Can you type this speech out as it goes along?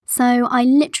So I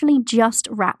literally just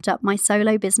wrapped up my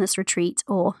solo business retreat,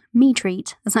 or me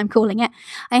treat, as I'm calling it.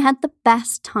 I had the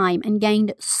best time and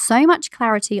gained so much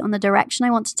clarity on the direction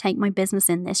I want to take my business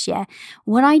in this year,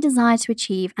 what I desire to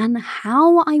achieve, and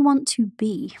how I want to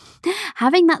be.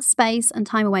 Having that space and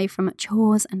time away from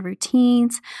chores and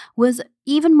routines was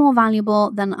even more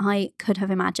valuable than I could have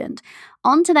imagined.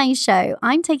 On today's show,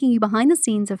 I'm taking you behind the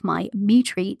scenes of my me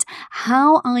treat,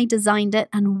 how I designed it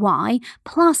and why,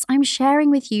 plus I'm sharing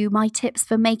with you my tips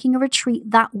for making a retreat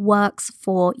that works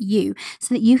for you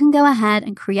so that you can go ahead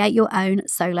and create your own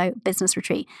solo business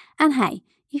retreat. And hey,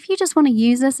 if you just want to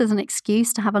use this as an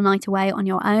excuse to have a night away on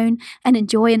your own and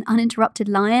enjoy an uninterrupted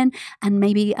lion and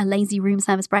maybe a lazy room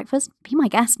service breakfast, be my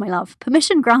guest, my love.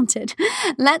 Permission granted.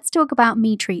 Let's talk about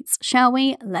me treats, shall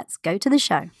we? Let's go to the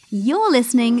show. You're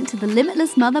listening to the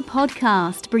Limitless Mother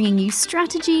podcast, bringing you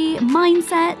strategy,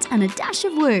 mindset, and a dash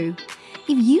of woo.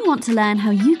 If you want to learn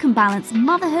how you can balance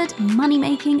motherhood and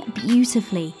money-making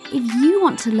beautifully, if you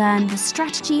want to learn the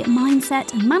strategy,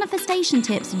 mindset, and manifestation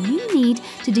tips you need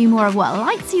to do more of what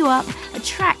lights you up,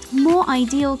 attract more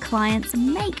ideal clients,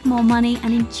 make more money,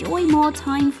 and enjoy more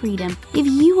time freedom, if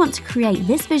you want to create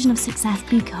this vision of success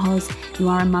because you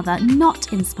are a mother,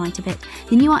 not in spite of it,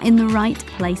 then you are in the right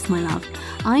place, my love.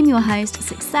 I'm your host,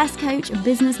 success coach,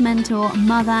 business mentor,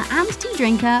 mother, and tea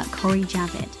drinker, Corey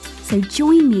Javid. So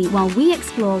join me while we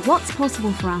explore what's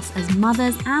possible for us as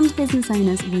mothers and business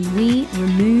owners when we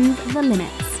remove the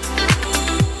limits.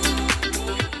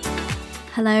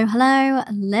 Hello,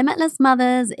 Limitless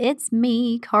Mothers. It's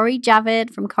me, Corey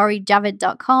Javid from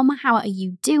CoreyJavid.com. How are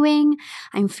you doing?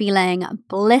 I'm feeling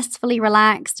blissfully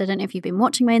relaxed. I don't know if you've been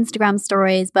watching my Instagram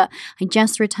stories, but I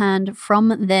just returned from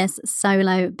this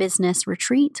solo business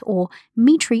retreat, or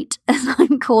me treat as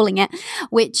I'm calling it,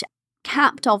 which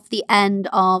capped off the end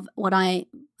of what I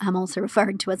am also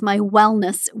referring to as my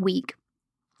wellness week.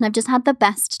 And I've just had the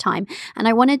best time. And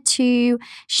I wanted to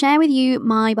share with you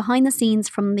my behind the scenes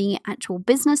from the actual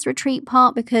business retreat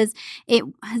part, because it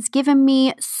has given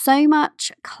me so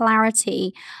much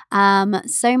clarity,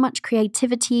 so much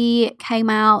creativity came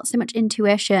out, so much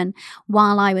intuition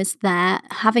while I was there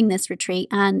having this retreat.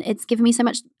 And it's given me so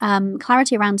much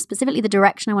clarity around specifically the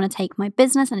direction I want to take my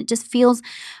business. And it just feels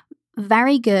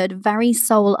very good, very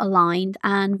soul aligned,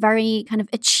 and very kind of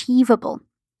achievable.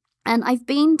 And I've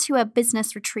been to a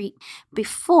business retreat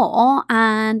before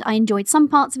and I enjoyed some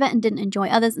parts of it and didn't enjoy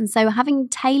others. And so having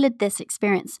tailored this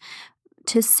experience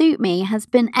to suit me has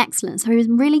been excellent. So I was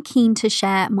really keen to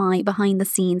share my behind the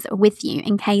scenes with you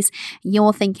in case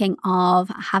you're thinking of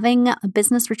having a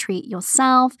business retreat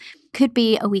yourself. Could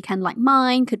be a weekend like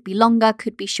mine, could be longer,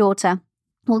 could be shorter.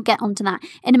 We'll get onto that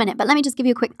in a minute, but let me just give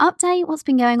you a quick update. What's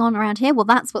been going on around here? Well,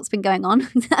 that's what's been going on.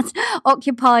 That's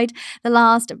occupied the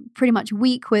last pretty much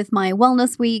week with my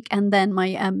wellness week and then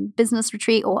my business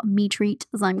retreat, or me treat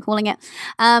as I'm calling it.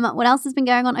 What else has been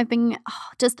going on? I've been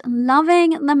just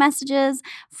loving the messages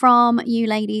from you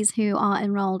ladies who are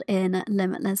enrolled in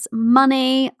Limitless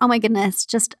Money. Oh my goodness,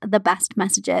 just the best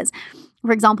messages.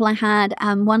 For example, I had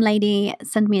one lady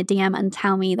send me a DM and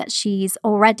tell me that she's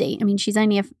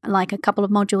only a couple of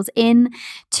modules in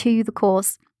to the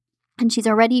course, and she's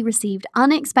already received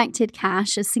unexpected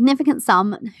cash, a significant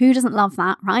sum. Who doesn't love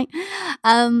that, right?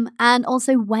 And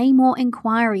also way more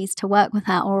inquiries to work with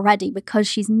her already, because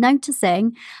she's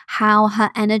noticing how her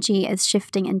energy is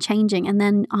shifting and changing, and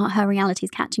then her reality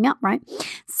is catching up, right?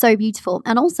 So beautiful.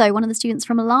 And also one of the students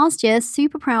from last year,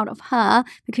 super proud of her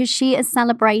because she is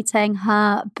celebrating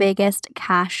her biggest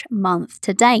cash month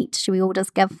to date. Should we all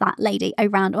just give that lady a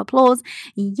round of applause?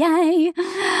 Yay!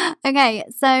 Okay,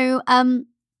 so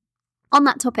on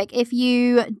that topic, if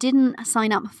you didn't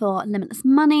sign up for Limitless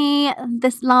Money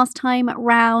this last time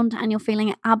round and you're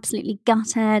feeling absolutely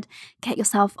gutted, get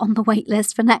yourself on the wait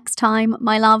list for next time,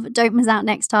 my love. Don't miss out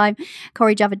next time.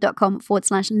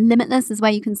 CoreyJavid.com/limitless is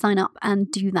where you can sign up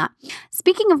and do that.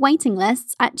 Speaking of waiting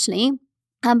lists, actually,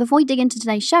 before we dig into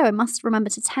today's show, I must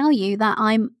remember to tell you that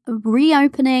I'm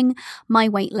reopening my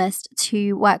waitlist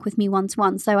to work with me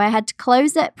one-to-one. So I had to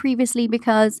close it previously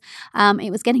because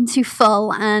it was getting too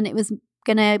full and it was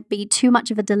going to be too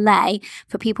much of a delay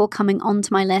for people coming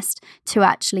onto my list to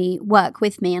actually work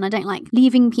with me. And I don't like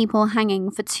leaving people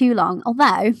hanging for too long.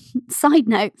 Although, side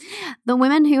note, the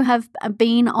women who have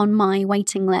been on my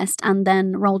waiting list and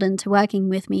then rolled into working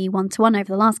with me one-to-one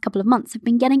over the last couple of months have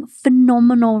been getting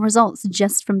phenomenal results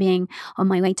just from being on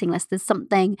my waiting list. There's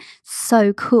something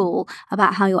so cool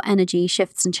about how your energy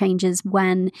shifts and changes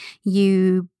when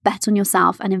you bet on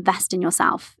yourself and invest in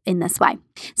yourself in this way.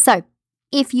 So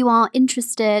If you are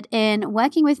interested in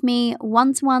working with me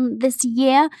one-to-one this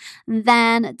year,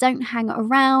 then don't hang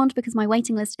around because my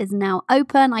waiting list is now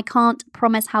open. I can't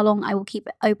promise how long I will keep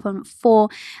it open for.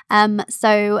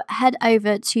 So head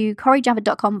over to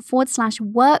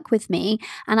coreyjavid.com/work with me.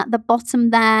 And at the bottom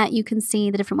there, you can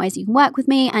see the different ways you can work with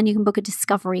me and you can book a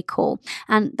discovery call.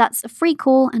 And that's a free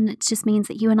call. And it just means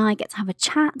that you and I get to have a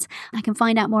chat. I can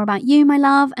find out more about you, my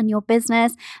love, and your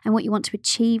business and what you want to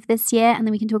achieve this year. And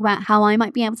then we can talk about how I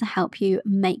might be able to help you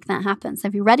make that happen. So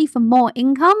if you're ready for more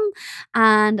income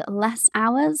and less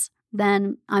hours,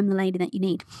 then I'm the lady that you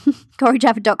need.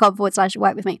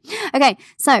 coreyjavid.com/work with me. Okay,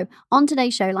 so on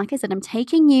today's show, like I said, I'm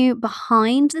taking you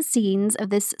behind the scenes of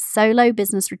this solo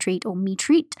business retreat or me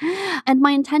treat. And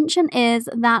my intention is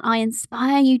that I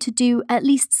inspire you to do at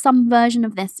least some version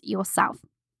of this yourself.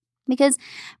 Because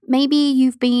maybe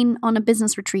you've been on a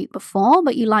business retreat before,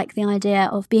 but you like the idea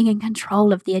of being in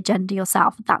control of the agenda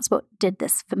yourself. That's what did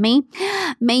this for me.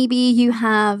 Maybe you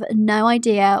have no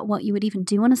idea what you would even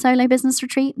do on a solo business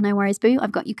retreat. No worries, boo.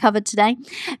 I've got you covered today.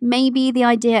 Maybe the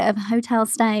idea of a hotel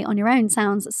stay on your own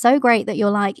sounds so great that you're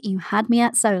like, you had me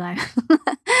at solo.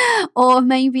 Or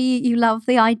maybe you love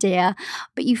the idea,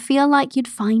 but you feel like you'd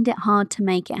find it hard to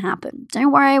make it happen.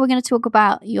 Don't worry, we're going to talk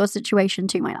about your situation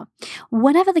too, my love.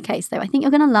 Whatever the case, though, I think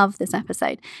you're going to love this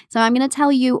episode. So I'm going to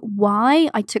tell you why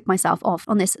I took myself off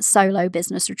on this solo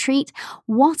business retreat,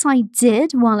 what I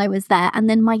did while I was there, and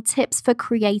then my tips for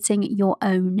creating your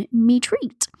own me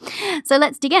treat. So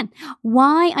let's dig in.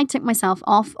 Why I took myself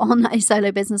off on a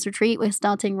solo business retreat. We're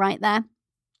starting right there.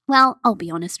 Well, I'll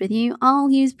be honest with you, I'll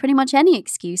use pretty much any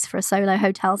excuse for a solo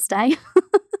hotel stay.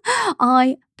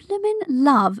 I blimmin'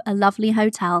 love a lovely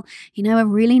hotel, a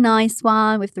really nice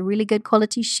one with the really good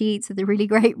quality sheets, with the really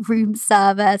great room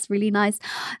service, really nice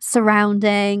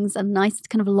surroundings and nice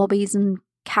kind of lobbies and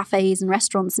cafes and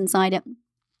restaurants inside it.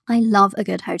 I love a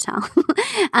good hotel.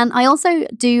 And I also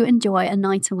do enjoy a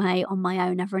night away on my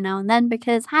own every now and then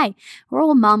because, hey, we're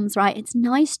all mums, right? It's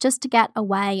nice just to get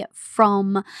away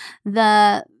from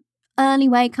the early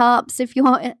wake ups if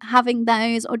you're having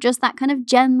those, or just that kind of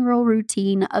general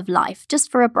routine of life, just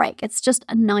for a break. It's just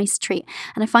a nice treat.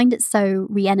 And I find it so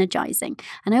re-energizing.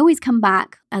 And I always come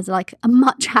back as like a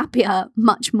much happier,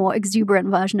 much more exuberant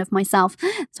version of myself.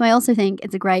 So I also think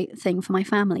it's a great thing for my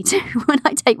family too when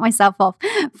I take myself off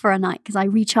for a night because I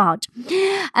recharge.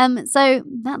 So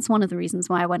that's one of the reasons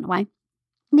why I went away.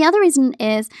 The other reason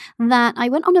is that I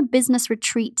went on a business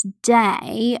retreat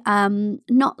day,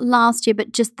 not last year,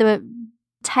 but just the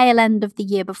tail end of the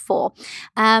year before.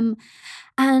 And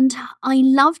I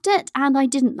loved it and I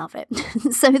didn't love it.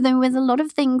 So there was a lot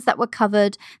of things that were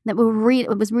covered that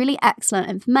it was really excellent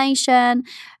information,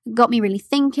 got me really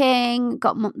thinking,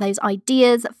 got those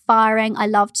ideas firing. I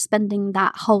loved spending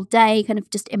that whole day kind of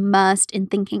just immersed in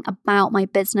thinking about my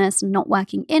business and not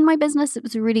working in my business. It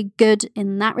was really good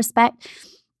in that respect.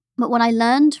 But what I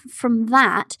learned from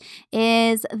that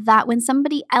is that when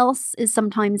somebody else is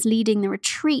sometimes leading the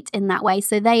retreat in that way,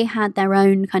 so they had their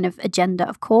own kind of agenda,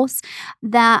 of course,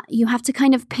 that you have to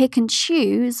kind of pick and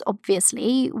choose,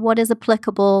 obviously, what is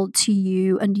applicable to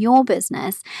you and your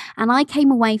business. And I came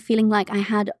away feeling like I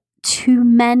had too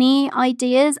many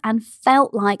ideas and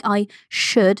felt like I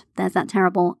should, there's that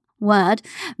terrible word,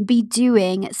 be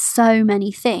doing so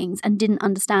many things and didn't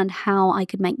understand how I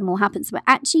could make them all happen. So it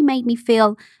actually made me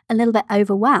feel a little bit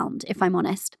overwhelmed, if I'm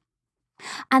honest.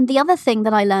 And the other thing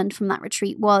that I learned from that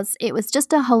retreat was it was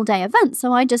just a whole day event.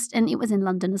 So and it was in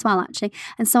London as well, actually.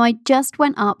 And so I just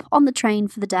went up on the train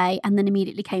for the day and then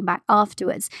immediately came back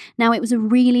afterwards. Now, it was a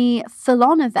really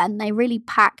full-on event. They really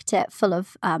packed it full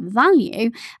of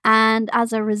value. And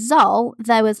as a result,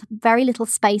 there was very little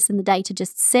space in the day to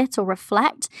just sit or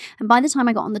reflect. And by the time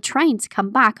I got on the train to come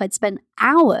back, I'd spent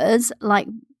hours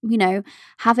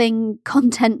having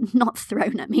content not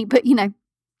thrown at me, but,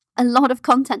 a lot of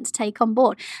content to take on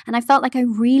board. And I felt like I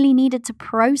really needed to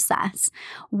process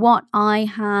what I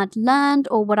had learned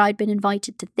or what I'd been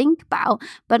invited to think about.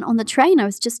 But on the train, I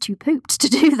was just too pooped to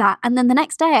do that. And then the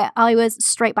next day, I was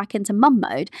straight back into mum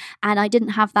mode and I didn't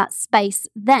have that space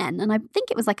then. And I think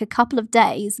it was like a couple of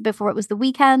days before it was the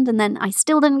weekend. And then I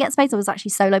still didn't get space. I was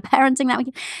actually solo parenting that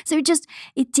weekend. So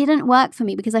it didn't work for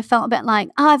me because I felt a bit like,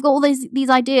 I've got all these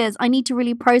ideas. I need to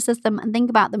really process them and think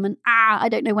about them. And I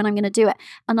don't know when I'm going to do it.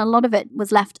 And a lot of it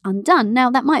was left undone. Now,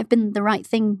 that might have been the right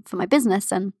thing for my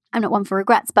business, and I'm not one for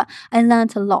regrets, but I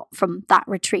learned a lot from that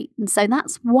retreat. And so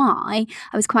that's why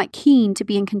I was quite keen to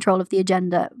be in control of the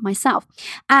agenda myself.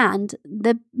 And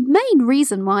the main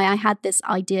reason why I had this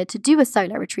idea to do a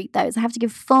solo retreat, though, is I have to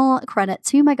give full credit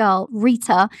to my girl,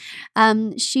 Rita.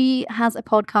 She has a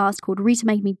podcast called Rita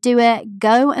Made Me Do It.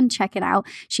 Go and check it out.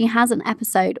 She has an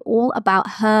episode all about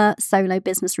her solo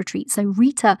business retreat. So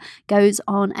Rita goes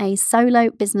on a solo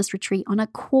business retreat on a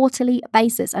quarterly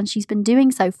basis, and she's been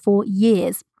doing so for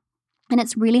years. And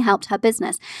it's really helped her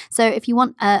business. So if you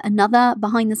want another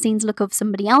behind the scenes look of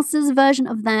somebody else's version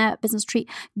of their business retreat,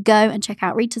 go and check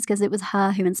out Rita's, because it was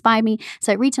her who inspired me.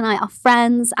 So Rita and I are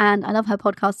friends, and I love her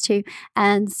podcast too.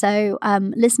 And so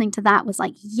listening to that was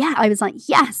like, I was like,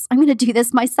 yes, I'm going to do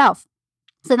this myself.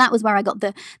 So that was where I got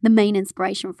the main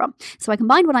inspiration from. So I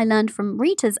combined what I learned from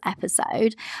Rita's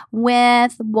episode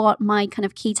with what my kind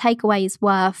of key takeaways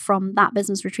were from that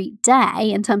business retreat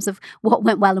day in terms of what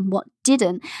went well and what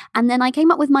didn't. And then I came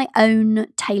up with my own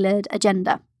tailored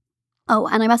agenda. Oh,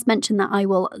 and I must mention that I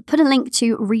will put a link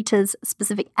to Rita's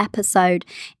specific episode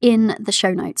in the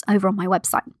show notes over on my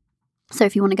website. So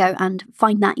if you want to go and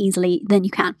find that easily, then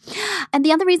you can. And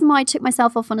the other reason why I took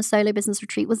myself off on a solo business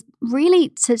retreat was really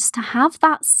to have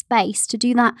that space to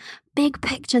do that big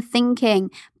picture thinking,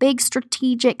 big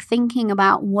strategic thinking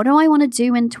about what do I want to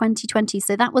do in 2020.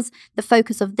 So that was the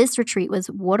focus of this retreat, was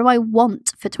what do I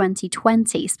want for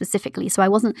 2020 specifically. So I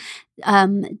wasn't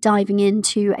diving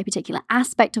into a particular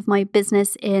aspect of my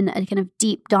business in a kind of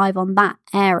deep dive on that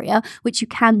area, which you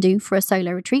can do for a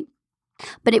solo retreat.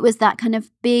 But it was that kind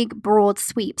of big, broad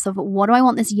sweeps of what do I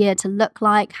want this year to look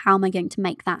like? How am I going to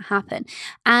make that happen?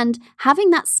 And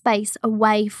having that space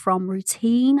away from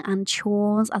routine and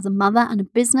chores as a mother and a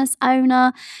business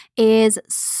owner is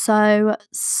so,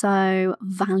 so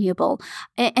valuable.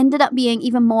 It ended up being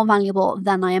even more valuable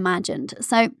than I imagined.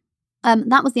 So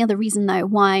that was the other reason, though,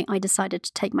 why I decided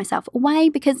to take myself away,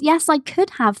 because yes, I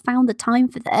could have found the time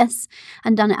for this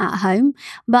and done it at home.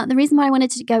 But the reason why I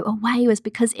wanted to go away was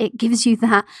because it gives you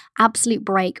that absolute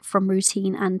break from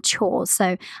routine and chores.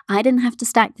 So I didn't have to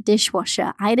stack the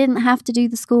dishwasher. I didn't have to do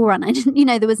the school run. I didn't,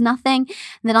 there was nothing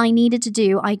that I needed to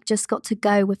do. I just got to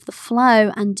go with the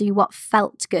flow and do what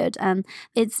felt good. And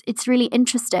it's really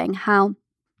interesting how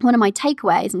one of my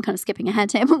takeaways, I'm kind of skipping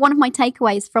ahead here, but one of my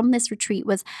takeaways from this retreat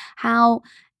was how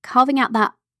carving out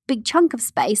that big chunk of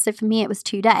space, so for me it was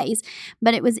 2 days,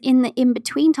 but it was in the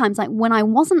in-between times, like when I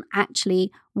wasn't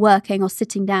actually working or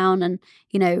sitting down and,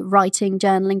 writing,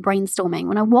 journaling, brainstorming,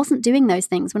 when I wasn't doing those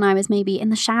things, when I was maybe in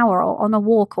the shower or on a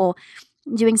walk or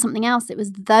doing something else, it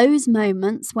was those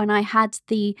moments when I had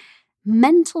the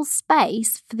mental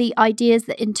space for the ideas,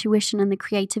 the intuition and the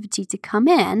creativity to come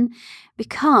in,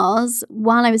 because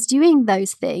while I was doing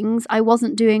those things, I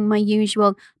wasn't doing my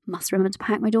usual, must remember to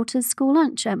pack my daughter's school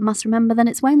lunch, must remember that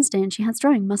it's Wednesday and she has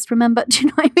drawing, must remember, do you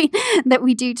know what I mean, that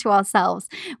we do to ourselves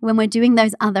when we're doing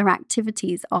those other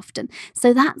activities often.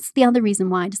 So that's the other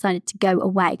reason why I decided to go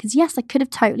away, because yes, I could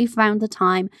have totally found the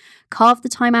time, carved the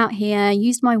time out here,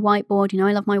 used my whiteboard,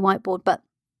 I love my whiteboard, but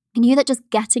I knew that just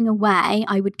getting away,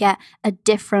 I would get a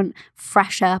different,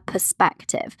 fresher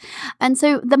perspective. And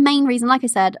so the main reason, like I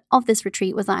said, of this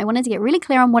retreat was that I wanted to get really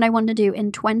clear on what I wanted to do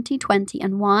in 2020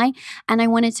 and why. And I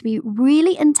wanted to be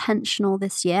really intentional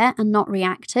this year and not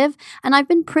reactive. And I've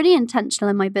been pretty intentional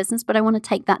in my business, but I want to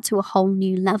take that to a whole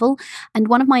new level. And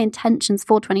one of my intentions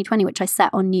for 2020, which I set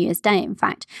on New Year's Day, in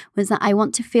fact, was that I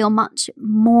want to feel much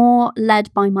more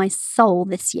led by my soul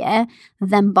this year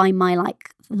than by my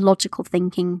logical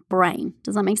thinking brain.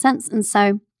 Does that make sense? And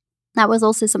so that was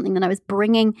also something that I was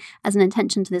bringing as an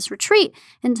intention to this retreat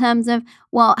in terms of,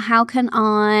 well, how can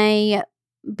I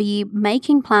be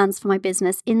making plans for my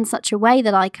business in such a way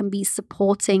that I can be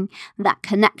supporting that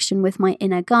connection with my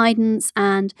inner guidance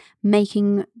and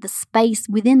making the space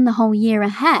within the whole year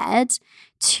ahead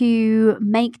to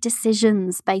make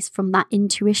decisions based from that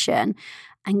intuition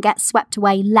and get swept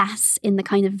away less in the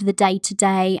kind of the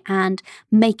day-to-day and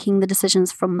making the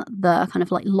decisions from the kind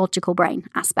of logical brain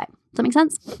aspect. Does that make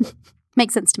sense?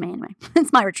 Makes sense to me anyway.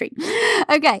 It's my retreat.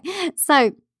 Okay,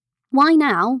 so why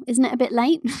now? Isn't it a bit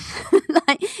late?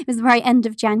 It was the very end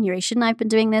of January. Shouldn't I have been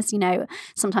doing this,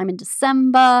 sometime in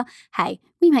December? Hey,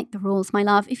 we make the rules, my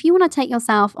love. If you want to take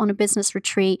yourself on a business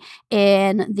retreat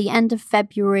in the end of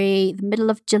February, the middle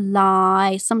of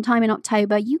July, sometime in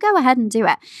October, you go ahead and do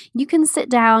it. You can sit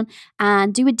down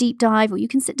and do a deep dive, or you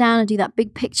can sit down and do that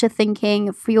big picture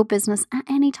thinking for your business at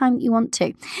any time that you want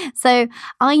to. So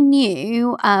I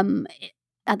knew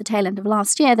at the tail end of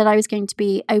last year that I was going to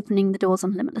be opening the doors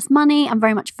on Limitless Money. I'm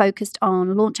very much focused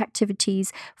on launch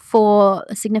activities for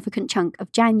a significant chunk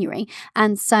of January.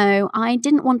 And so I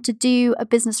didn't want to do a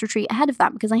business retreat ahead of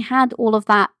that because I had all of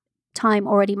that time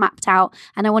already mapped out,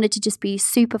 and I wanted to just be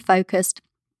super focused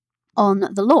on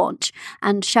the launch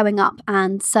and showing up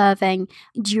and serving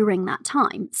during that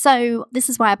time. So this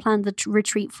is why I planned the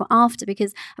retreat for after,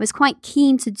 because I was quite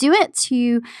keen to do it,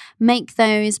 to make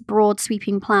those broad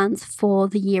sweeping plans for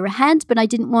the year ahead, but I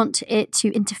didn't want it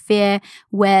to interfere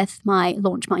with my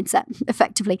launch mindset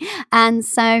effectively. And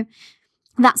so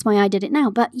that's why I did it now.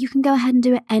 But you can go ahead and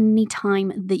do it any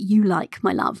time that you like,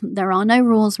 my love. There are no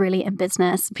rules really in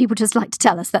business. People just like to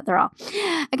tell us that there are.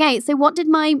 Okay, so what did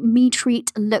my me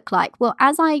treat look like? Well,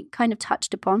 as I kind of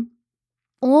touched upon,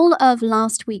 all of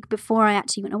last week before I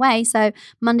actually went away, so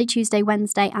Monday, Tuesday,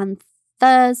 Wednesday, and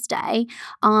Thursday,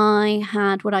 I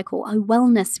had what I call a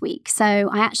wellness week. So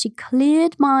I actually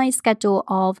cleared my schedule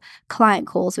of client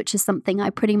calls, which is something I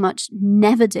pretty much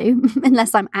never do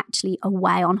unless I'm actually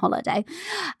away on holiday.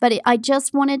 But I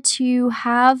just wanted to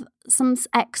have some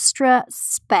extra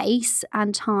space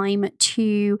and time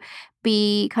to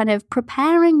be kind of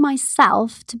preparing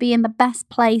myself to be in the best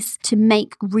place to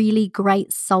make really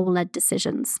great soul-led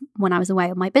decisions when I was away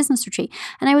on my business retreat.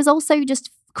 And I was also just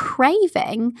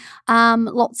craving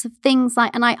lots of things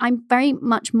I'm very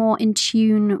much more in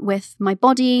tune with my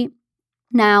body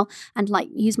now and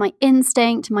use my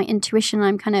instinct, my intuition.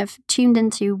 I'm kind of tuned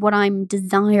into what I'm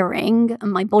desiring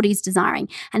and my body's desiring.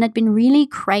 And I'd been really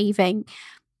craving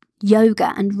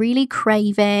yoga and really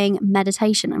craving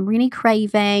meditation and really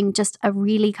craving just a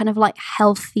really kind of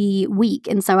healthy week.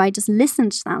 And so I just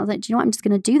listened to that. I was like, do you know what? I'm just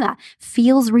going to do that.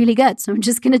 Feels really good. So I'm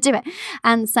just going to do it.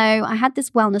 And so I had this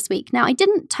wellness week. Now, I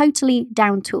didn't totally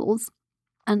down tools.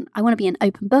 And I want to be an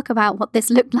open book about what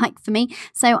this looked like for me.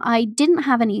 So I didn't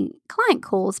have any client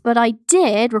calls, but I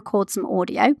did record some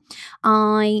audio.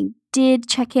 I did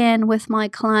check in with my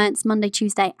clients Monday,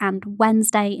 Tuesday, and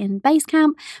Wednesday in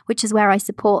Basecamp, which is where I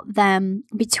support them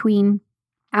between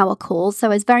our calls. So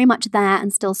I was very much there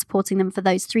and still supporting them for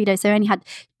those 3 days. So I only had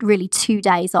really 2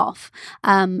 days off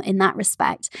in that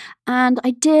respect. And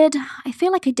I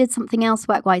feel like I did something else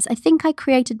work-wise. I think I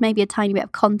created maybe a tiny bit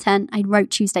of content. I wrote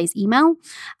Tuesday's email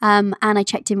and I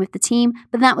checked in with the team,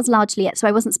 but that was largely it. So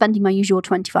I wasn't spending my usual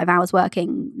 25 hours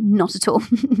working, not at all,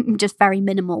 just very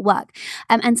minimal work.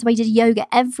 And so I did yoga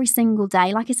every single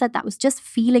day. Like I said, that was just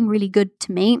feeling really good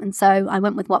to me. And so I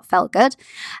went with what felt good.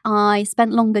 I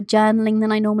spent longer journaling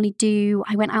than I normally do.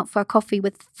 I went out for a coffee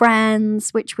with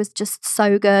friends, which was just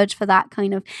so good for that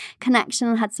kind of connection,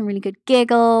 and had some really good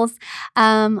giggles.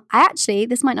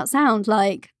 This might not sound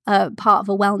like part of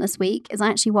a wellness week, is I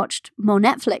actually watched more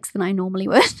Netflix than I normally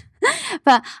would.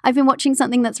 But I've been watching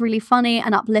something that's really funny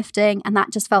and uplifting, and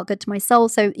that just felt good to my soul.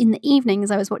 So in the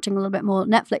evenings, I was watching a little bit more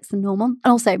Netflix than normal.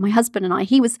 And also my husband and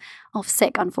he was off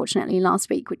sick, unfortunately, last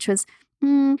week, which was,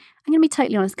 I'm going to be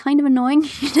totally honest, kind of annoying.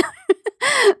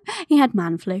 He had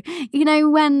man flu.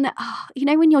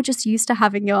 When you're just used to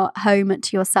having your home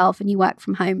to yourself and you work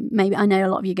from home, maybe, I know a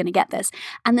lot of you are going to get this,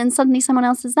 and then suddenly someone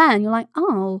else is there and you're like,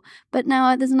 oh, but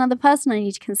now there's another person I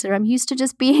need to consider. I'm used to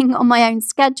just being on my own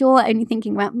schedule, only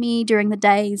thinking about me during the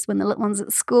days when the little one's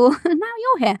at school, and now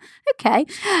you're here. Okay.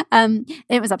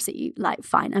 It was absolutely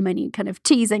fine. I'm only kind of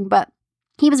teasing, but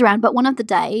he was around. But one of the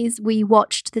days we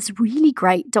watched this really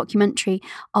great documentary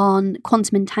on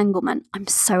quantum entanglement. I'm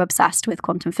so obsessed with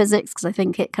quantum physics because I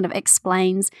think it kind of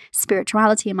explains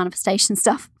spirituality and manifestation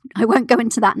stuff. I won't go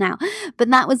into that now, but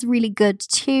that was really good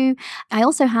too. I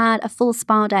also had a full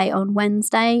spa day on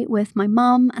Wednesday with my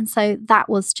mum, and so that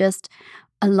was just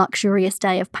a luxurious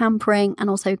day of pampering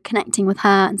and also connecting with her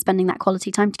and spending that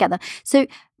quality time together. So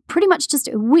pretty much just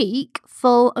a week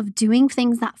full of doing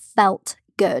things that felt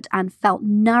good and felt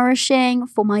nourishing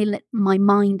for my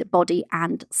mind, body,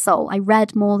 and soul. I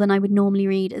read more than I would normally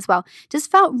read as well. Just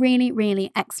felt really,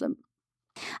 really excellent.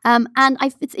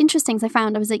 It's interesting because I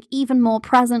found I was even more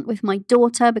present with my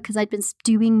daughter because I'd been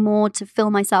doing more to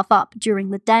fill myself up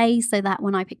during the day, so that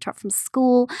when I picked her up from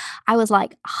school, I was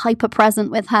hyper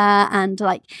present with her and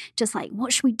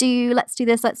what should we do? Let's do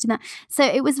this, let's do that. So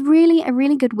it was really a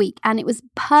really good week, and it was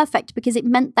perfect because it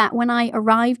meant that when I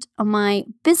arrived on my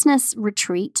business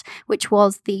retreat, which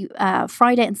was the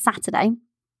Friday and Saturday,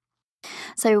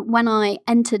 so when I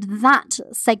entered that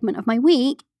segment of my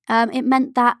week, it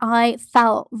meant that I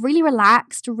felt really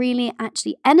relaxed, really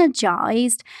actually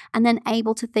energized, and then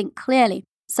able to think clearly.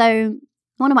 So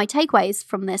one of my takeaways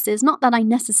from this is not that I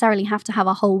necessarily have to have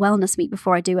a whole wellness week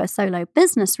before I do a solo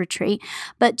business retreat,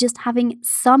 but just having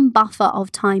some buffer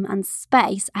of time and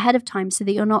space ahead of time so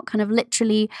that you're not kind of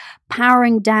literally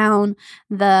powering down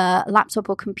the laptop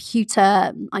or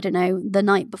computer, I don't know, the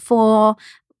night before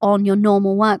on your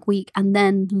normal work week and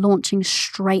then launching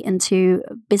straight into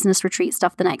business retreat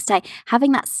stuff the next day.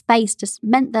 Having that space just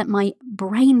meant that my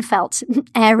brain felt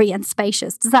airy and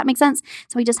spacious. Does that make sense?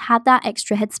 So I just had that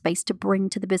extra headspace to bring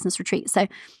to the business retreat. So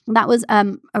that was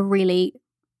a really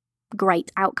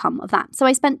great outcome of that. So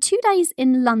I spent 2 days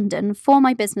in London for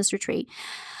my business retreat.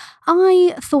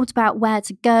 I thought about where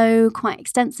to go quite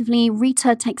extensively.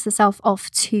 Rita takes herself off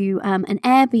to an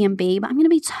Airbnb, but I'm going to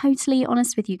be totally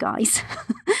honest with you guys.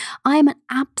 I am an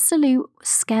absolute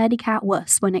scaredy cat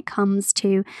wuss when it comes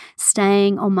to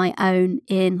staying on my own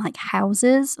in like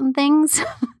houses and things.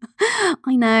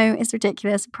 I know it's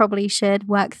ridiculous. Probably should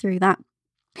work through that.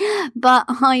 But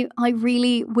I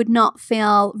really would not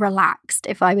feel relaxed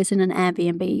if I was in an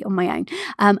Airbnb on my own.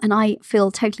 And I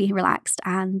feel totally relaxed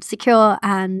and secure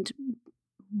and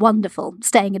wonderful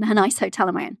staying in a nice hotel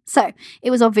on my own. So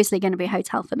it was obviously going to be a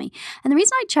hotel for me. And the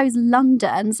reason I chose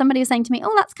London, somebody was saying to me,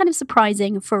 oh, that's kind of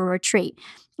surprising for a retreat.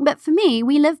 But for me,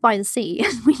 we live by the sea.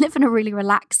 We live in a really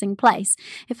relaxing place.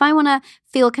 If I want to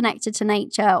feel connected to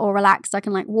nature or relaxed, I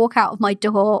can like walk out of my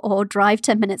door or drive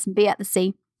 10 minutes and be at the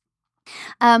sea.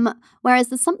 Whereas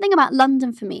there's something about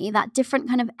London for me, that different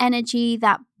kind of energy,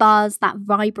 that buzz, that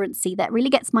vibrancy that really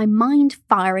gets my mind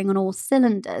firing on all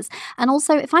cylinders. And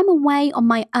also, if I'm away on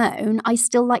my own, I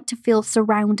still like to feel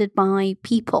surrounded by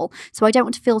people. So I don't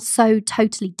want to feel so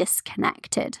totally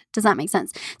disconnected. Does that make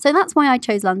sense? So that's why I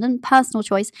chose London, personal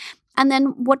choice. And then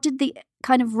what did the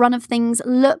kind of run of things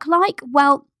look like?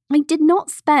 Well, I did not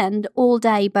spend all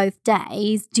day, both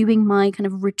days, doing my kind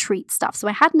of retreat stuff. So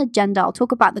I had an agenda. I'll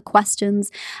talk about the questions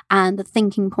and the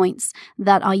thinking points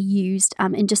that I used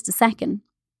in just a second.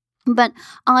 But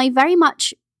I very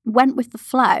much went with the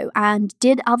flow and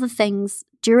did other things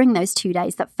during those 2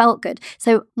 days that felt good.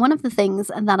 So one of the things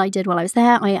that I did while I was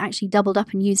there, I actually doubled up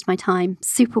and used my time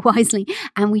super wisely.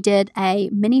 And we did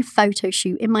a mini photo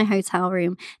shoot in my hotel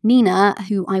room. Nina,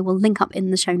 who I will link up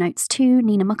in the show notes too,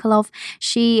 Nina Mukalov,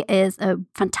 she is a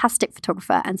fantastic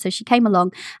photographer. And so she came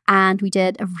along and we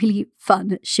did a really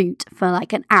fun shoot for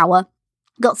like an hour.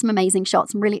 Got some amazing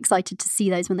shots. I'm really excited to see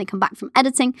those when they come back from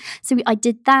editing. So I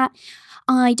did that.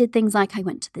 I did things like I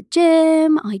went to the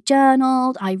gym, I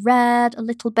journaled, I read a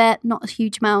little bit, not a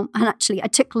huge amount. And actually, I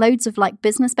took loads of like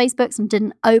business-based books and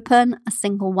didn't open a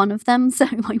single one of them. So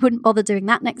I wouldn't bother doing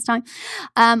that next time.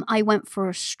 I went for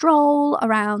a stroll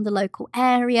around the local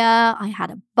area. I had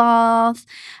a bath.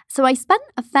 So I spent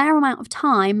a fair amount of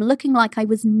time looking like I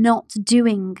was not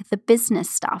doing the business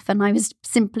stuff and I was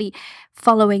simply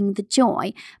following the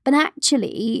joy. But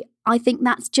actually, I think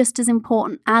that's just as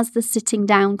important as the sitting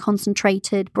down,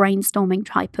 concentrated, brainstorming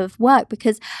type of work,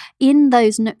 because in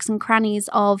those nooks and crannies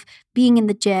of being in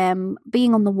the gym,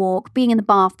 being on the walk, being in the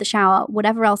bath, the shower,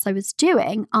 whatever else I was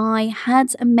doing, I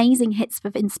had amazing hits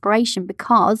of inspiration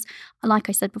because, like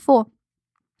I said before,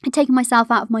 I'd taken myself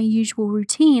out of my usual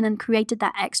routine and created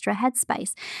that extra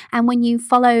headspace. And when you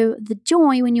follow the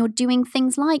joy, when you're doing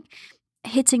things like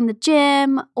hitting the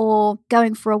gym or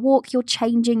going for a walk, you're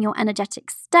changing your energetic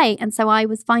state. And so I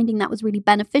was finding that was really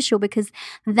beneficial because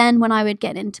then when I would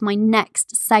get into my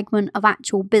next segment of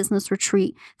actual business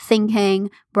retreat, thinking,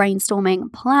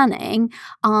 brainstorming, planning,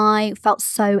 I felt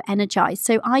so energized.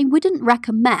 So I wouldn't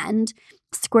recommend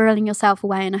squirreling yourself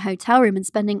away in a hotel room and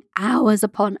spending hours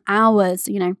upon hours,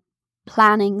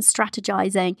 planning,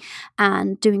 strategizing,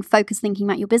 and doing focused thinking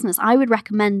about your business. I would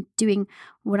recommend doing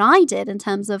what I did in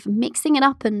terms of mixing it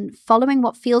up and following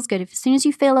what feels good. If as soon as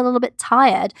you feel a little bit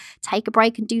tired, take a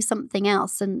break and do something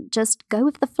else and just go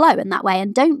with the flow in that way.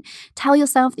 And don't tell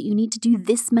yourself that you need to do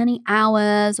this many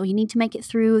hours or you need to make it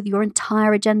through your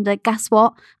entire agenda. Guess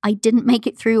what? I didn't make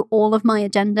it through all of my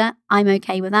agenda. I'm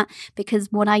okay with that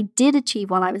because what I did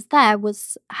achieve while I was there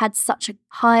had such a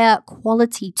higher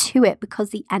quality to it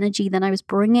because the energy that I was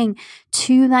bringing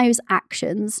to those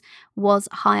actions was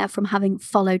higher from having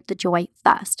followed the joy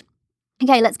first.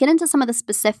 Okay, let's get into some of the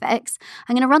specifics.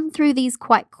 I'm going to run through these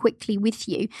quite quickly with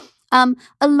you.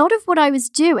 A lot of what I was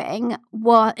doing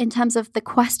in terms of the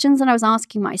questions that I was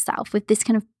asking myself with this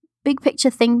kind of big picture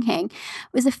thinking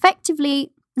was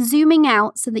effectively zooming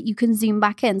out so that you can zoom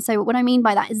back in. So what I mean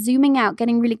by that is zooming out,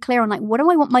 getting really clear on like, what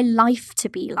do I want my life to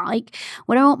be like?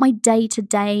 What do I want my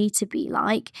day-to-day to be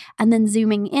like? And then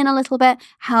zooming in a little bit,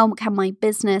 how can my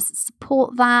business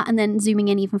support that? And then zooming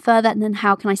in even further, and then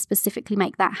how can I specifically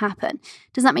make that happen?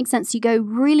 Does that make sense? You go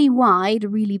really wide,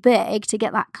 really big to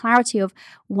get that clarity of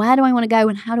where do I want to go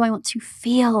and how do I want to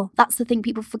feel? That's the thing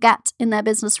people forget in their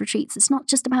business retreats. It's not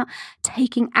just about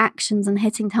taking actions and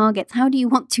hitting targets. How do you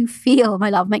want to feel, my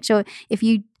love? Make sure if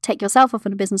you take yourself off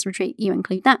on a business retreat, you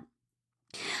include that.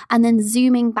 And then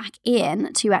zooming back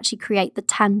in to actually create the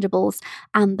tangibles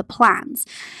and the plans.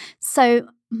 So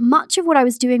much of what I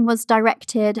was doing was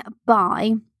directed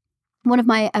by one of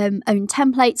my own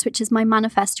templates, which is my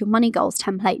Manifest Your Money Goals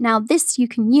template. Now, this you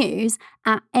can use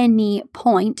at any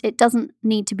point. It doesn't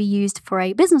need to be used for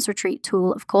a business retreat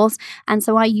tool, of course. And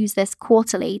so I use this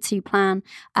quarterly to plan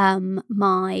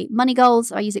my money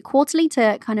goals. I use it quarterly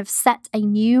to kind of set a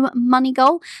new money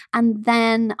goal. And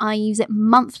then I use it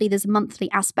monthly. There's a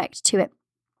monthly aspect to it,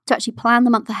 to actually plan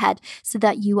the month ahead so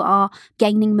that you are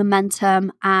gaining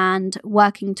momentum and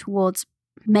working towards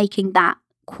making that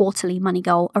quarterly money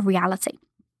goal a reality.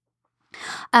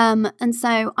 And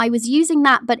so I was using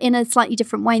that, but in a slightly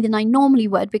different way than I normally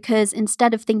would, because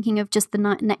instead of thinking of just the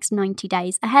next 90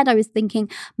 days ahead, I was thinking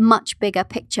much bigger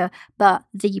picture, but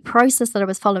the process that I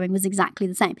was following was exactly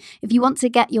the same. If you want to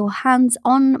get your hands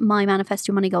on my Manifest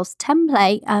Your Money Goals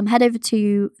template, head over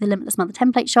to the Limitless Mother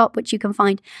template shop, which you can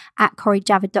find at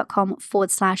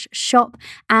CoreyJavid.com/shop.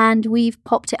 And we've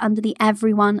popped it under the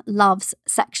Everyone Loves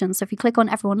section. So if you click on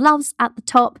Everyone Loves at the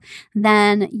top,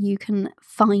 then you can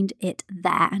find it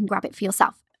there and grab it for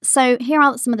yourself. So here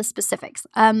are some of the specifics.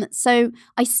 So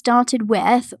I started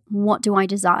with, what do I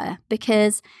desire?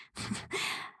 Because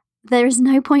there is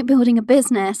no point building a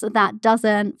business that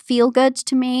doesn't feel good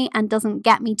to me and doesn't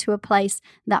get me to a place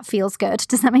that feels good.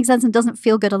 Does that make sense? And doesn't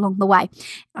feel good along the way.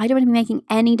 I don't want to be making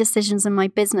any decisions in my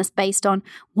business based on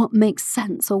what makes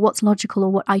sense or what's logical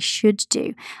or what I should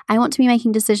do. I want to be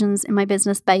making decisions in my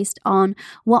business based on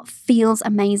what feels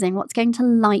amazing, what's going to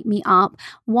light me up,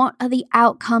 what are the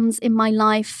outcomes in my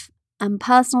life and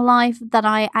personal life that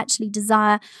I actually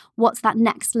desire, what's that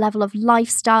next level of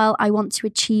lifestyle I want to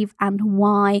achieve and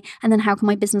why, and then how can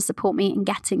my business support me in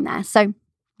getting there. So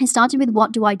I started with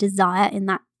what do I desire in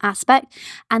that aspect,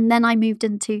 and then I moved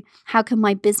into how can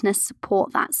my business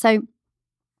support that. So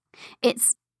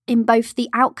it's in both the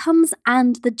outcomes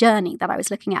and the journey that I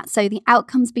was looking at. So the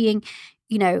outcomes being,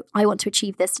 I want to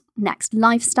achieve this next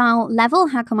lifestyle level.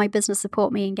 How can my business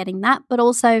support me in getting that? But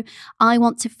also, I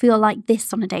want to feel like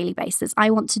this on a daily basis. I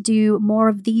want to do more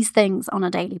of these things on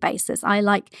a daily basis. I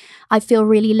feel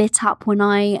really lit up when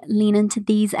I lean into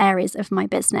these areas of my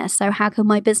business. So how can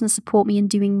my business support me in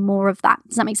doing more of that?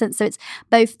 Does that make sense? So it's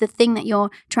both the thing that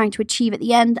you're trying to achieve at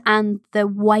the end and the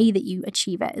way that you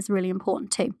achieve it is really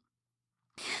important too.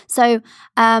 So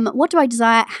what do I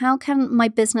desire? How can my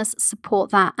business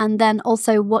support that? And then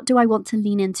also, what do I want to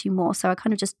lean into more? So I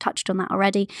kind of just touched on that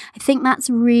already. I think that's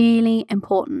really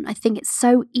important. I think it's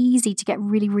so easy to get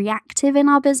really reactive in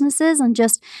our businesses and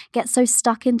just get so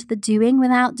stuck into the doing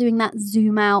without doing that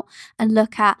zoom out and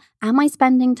look at, am I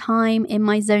spending time in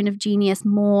my zone of genius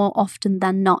more often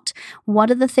than not? What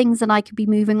are the things that I could be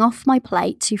moving off my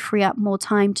plate to free up more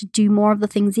time to do more of the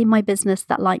things in my business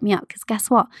that light me up? Because guess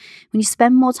what? When you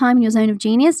spend more time in your zone of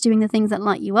genius doing the things that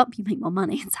light you up, you make more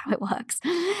money. It's how it works.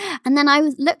 And then I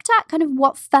looked at kind of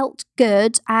what felt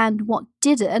good and what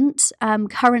didn't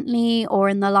currently or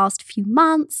in the last few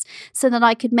months so that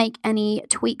I could make any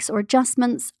tweaks or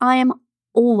adjustments. I am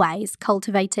always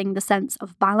cultivating the sense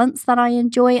of balance that I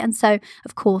enjoy. And so,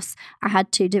 of course, I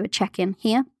had to do a check-in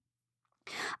here.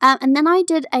 And then I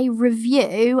did a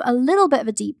review, a little bit of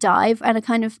a deep dive, and a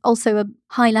kind of also a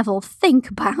high-level think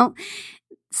about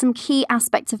some key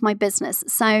aspects of my business.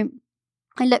 So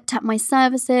I looked at my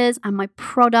services and my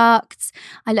products.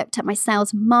 I looked at my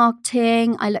sales and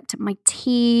marketing. I looked at my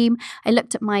team. I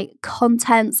looked at my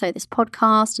content, so this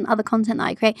podcast and other content that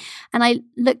I create. And I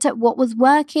looked at what was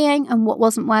working and what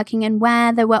wasn't working and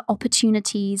where there were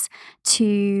opportunities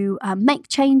to make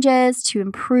changes, to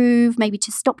improve, maybe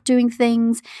to stop doing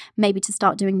things, maybe to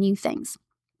start doing new things.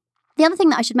 The other thing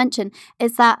that I should mention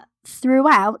is that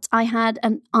throughout, I had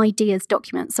an ideas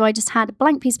document. So I just had a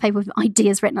blank piece of paper with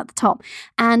ideas written at the top.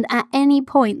 And at any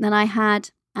point that I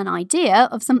had an idea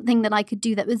of something that I could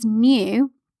do that was new,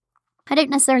 I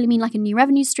don't necessarily mean like a new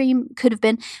revenue stream, could have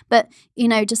been, but,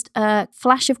 just a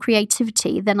flash of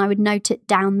creativity, then I would note it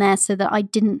down there so that I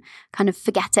didn't kind of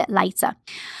forget it later.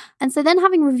 And so then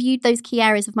having reviewed those key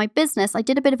areas of my business, I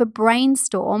did a bit of a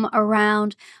brainstorm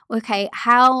around, okay,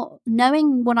 how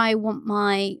knowing what I want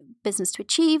my business to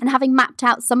achieve, and having mapped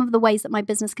out some of the ways that my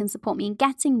business can support me in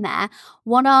getting there,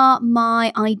 what are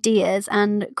my ideas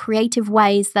and creative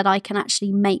ways that I can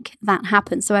actually make that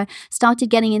happen? So I started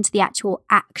getting into the actual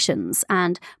actions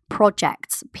and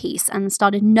projects piece and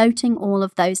started noting all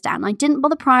of those down. I didn't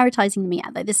bother prioritizing them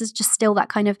yet, though. This is just still that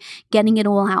kind of getting it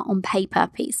all out on paper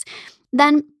piece.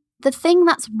 Then the thing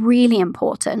that's really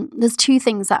important, there's two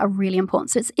things that are really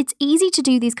important. So it's easy to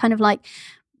do these kind of like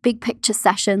big picture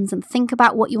sessions and think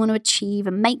about what you want to achieve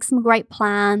and make some great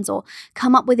plans or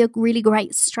come up with a really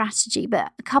great strategy.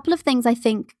 But a couple of things I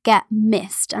think get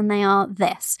missed, and they are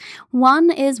this.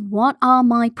 One is, what are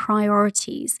my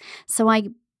priorities? So I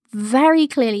very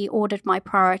clearly ordered my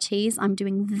priorities. I'm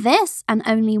doing this, and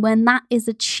only when that is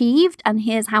achieved, and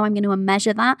here's how I'm going to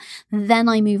measure that, then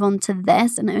I move on to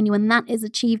this, and only when that is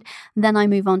achieved, then I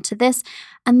move on to this.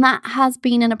 And that has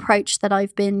been an approach that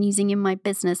I've been using in my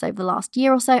business over the last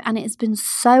year or so, and it has been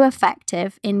so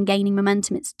effective in gaining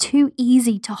momentum. It's too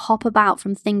easy to hop about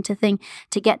from thing to thing,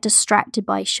 to get distracted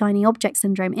by shiny object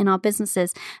syndrome in our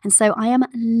businesses. And so I am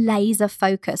laser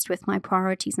focused with my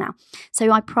priorities now. So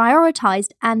I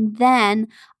prioritized, and then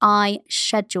I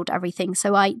scheduled everything.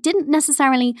 So I didn't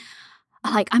necessarily,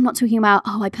 I'm not talking about,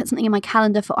 I put something in my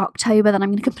calendar for October that I'm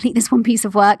going to complete this one piece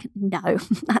of work. No,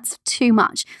 that's too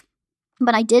much.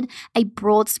 But I did a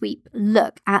broad sweep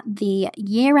look at the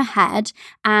year ahead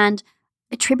and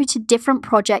attributed different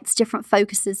projects, different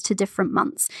focuses to different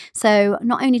months. So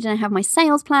not only did I have my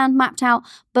sales plan mapped out,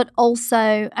 but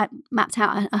also mapped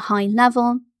out at a high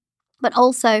level, but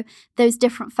also those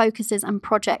different focuses and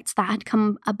projects that had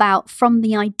come about from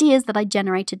the ideas that I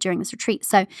generated during this retreat.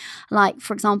 So like,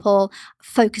 for example,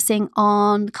 focusing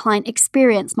on client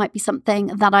experience might be something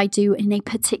that I do in a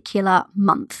particular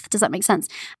month. Does that make sense?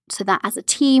 So that as a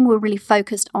team, we're really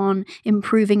focused on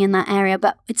improving in that area,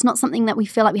 but it's not something that we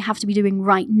feel like we have to be doing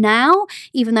right now,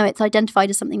 even though it's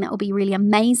identified as something that will be really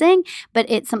amazing, but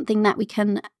it's something that we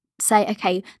can say,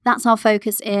 okay, that's our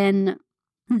focus in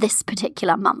this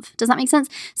particular month. Does that make sense?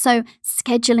 So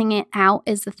scheduling it out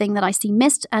is the thing that I see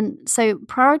missed. And so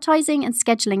prioritizing and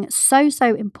scheduling is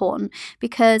so important,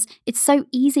 because it's so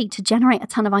easy to generate a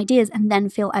ton of ideas and then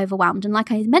feel overwhelmed. And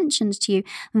like I mentioned to you,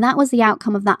 that was the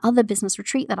outcome of that other business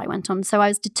retreat that I went on. So I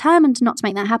was determined not to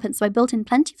make that happen. So I built in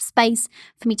plenty of space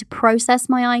for me to process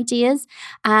my ideas,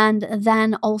 and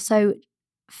then also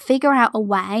figure out a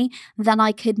way that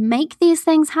I could make these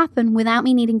things happen without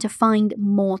me needing to find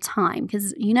more time.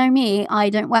 Because you know me, I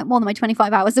don't work more than my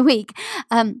 25 hours a week.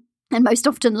 And most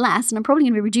often less, and I'm probably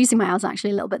going to be reducing my hours actually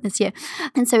a little bit this year.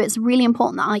 And so it's really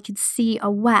important that I could see a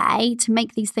way to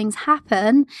make these things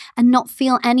happen and not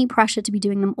feel any pressure to be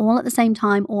doing them all at the same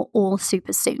time or all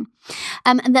super soon.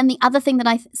 And then the other thing that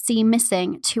I see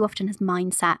missing too often is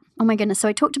mindset. Oh my goodness. So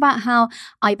I talked about how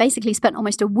I basically spent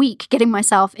almost a week getting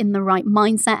myself in the right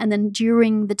mindset. And then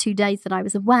during the 2 days that I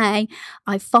was away,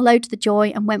 I followed the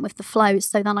joy and went with the flow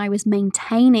so that I was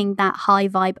maintaining that high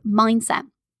vibe mindset.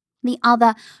 The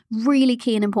other really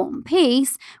key and important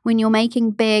piece when you're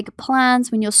making big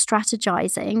plans, when you're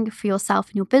strategizing for yourself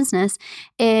and your business,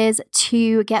 is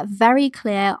to get very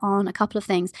clear on a couple of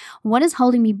things. What is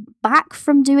holding me back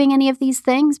from doing any of these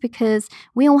things? Because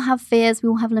we all have fears, we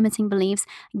all have limiting beliefs.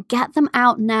 Get them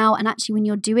out now. And actually, when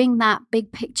you're doing that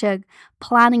big picture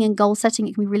planning and goal setting,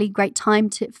 it can be really great time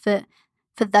for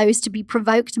those to be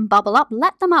provoked and bubble up.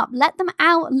 Let them up, let them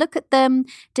out, look at them,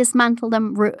 dismantle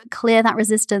them, clear that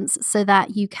resistance so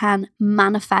that you can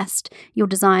manifest your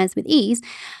desires with ease.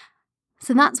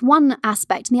 So that's one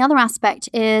aspect. And the other aspect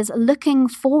is looking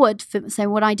forward. So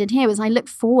what I did here was I looked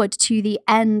forward to the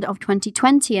end of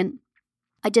 2020, and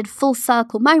I did full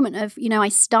circle moment of, I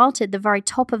started the very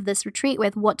top of this retreat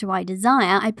with, what do I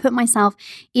desire? I put myself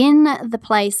in the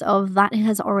place of that it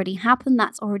has already happened,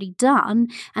 that's already done.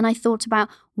 And I thought about,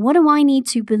 what do I need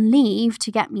to believe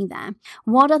to get me there?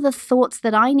 What are the thoughts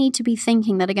that I need to be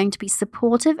thinking that are going to be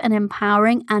supportive and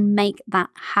empowering and make that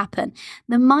happen?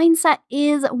 The mindset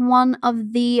is one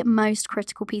of the most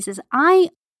critical pieces.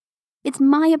 It's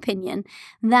my opinion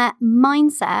that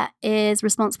mindset is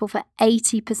responsible for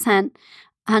 80%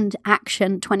 and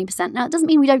action 20%. Now, it doesn't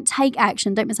mean we don't take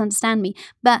action, don't misunderstand me,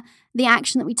 but the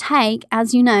action that we take,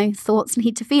 as you know, thoughts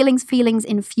lead to feelings, feelings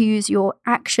infuse your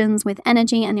actions with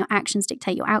energy, and your actions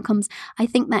dictate your outcomes. I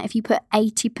think that if you put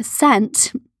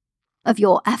 80% of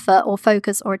your effort or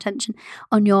focus or attention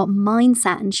on your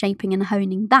mindset and shaping and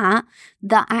honing that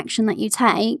action that you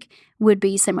take would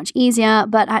be so much easier.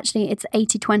 But actually, it's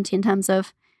 80-20 in terms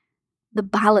of the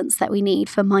balance that we need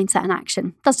for mindset and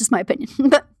action. That's just my opinion,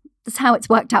 but that's how it's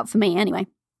worked out for me anyway.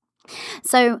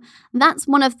 So that's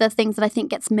one of the things that I think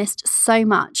gets missed so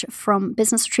much from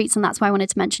business retreats, and that's why I wanted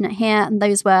to mention it here. And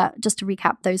those were, just to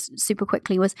recap those super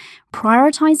quickly, was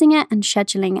prioritizing it and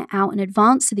scheduling it out in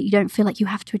advance so that you don't feel like you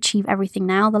have to achieve everything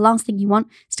now. The last thing you want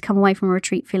is to come away from a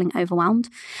retreat feeling overwhelmed.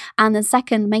 And then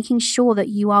second, making sure that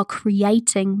you are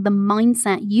creating the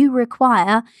mindset you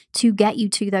require to get you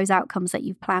to those outcomes that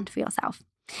you've planned for yourself.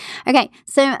 Okay,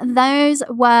 so those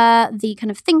were the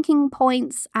kind of thinking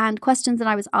points and questions that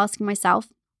I was asking myself.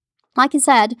 Like I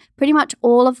said, pretty much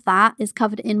all of that is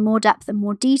covered in more depth and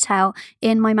more detail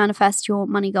in my Manifest Your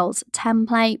Money Goals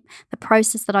template, the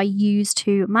process that I use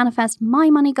to manifest my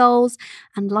money goals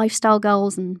and lifestyle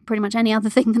goals and pretty much any other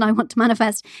thing that I want to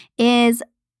manifest is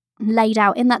laid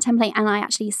out in that template, and I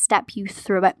actually step you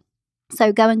through it.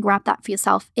 So go and grab that for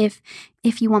yourself if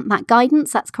you want that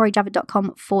guidance. That's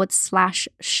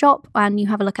CoreyJavid.com/shop, and you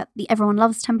have a look at the Everyone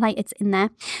Loves template. It's in there.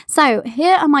 So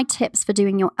here are my tips for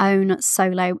doing your own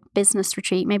solo business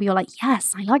retreat. Maybe you're like,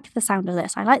 yes, I like the sound of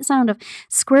this. I like the sound of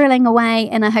squirreling away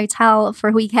in a hotel for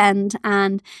a weekend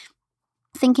and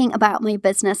thinking about my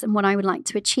business and what I would like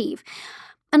to achieve.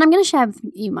 And I'm going to share with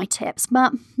you my tips,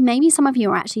 but maybe some of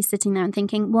you are actually sitting there and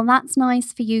thinking, well, that's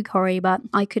nice for you, Corey, but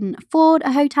I couldn't afford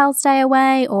a hotel stay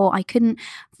away, or I couldn't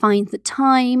find the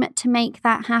time to make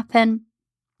that happen.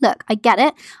 Look, I get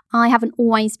it. I haven't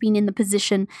always been in the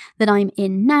position that I'm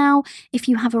in now. If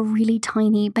you have a really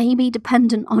tiny baby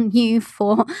dependent on you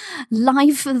for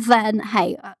life, then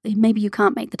hey, maybe you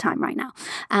can't make the time right now.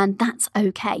 And that's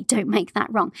okay. Don't make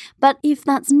that wrong. But if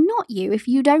that's not you, if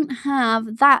you don't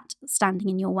have that standing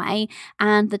in your way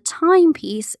and the time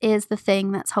piece is the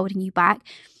thing that's holding you back,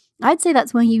 I'd say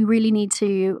that's where you really need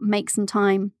to make some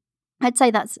time. I'd say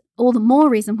that's all the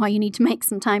more reason why you need to make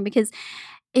some time, because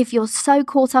if you're so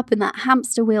caught up in that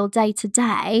hamster wheel day to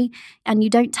day and you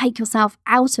don't take yourself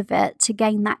out of it to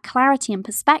gain that clarity and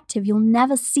perspective, you'll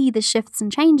never see the shifts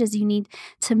and changes you need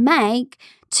to make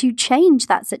to change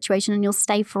that situation, and you'll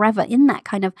stay forever in that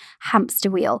kind of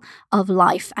hamster wheel of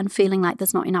life and feeling like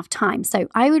there's not enough time. So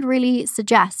I would really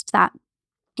suggest that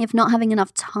if not having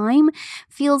enough time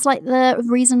feels like the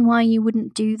reason why you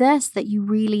wouldn't do this, that you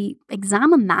really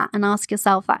examine that and ask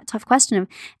yourself that tough question of,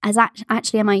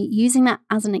 actually, am I using that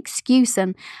as an excuse?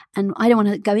 And I don't want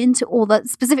to go into all the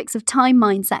specifics of time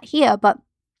mindset here, but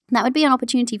that would be an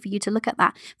opportunity for you to look at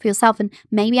that for yourself. And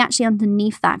maybe actually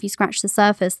underneath that, if you scratch the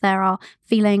surface, there are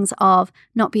feelings of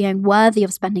not being worthy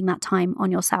of spending that time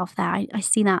on yourself there. I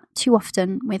see that too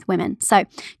often with women. So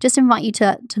just invite you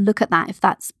to look at that if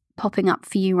that's popping up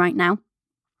for you right now.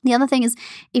 The other thing is,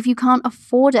 if you can't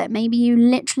afford it, maybe you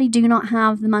literally do not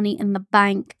have the money in the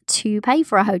bank to pay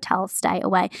for a hotel stay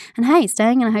away. And hey,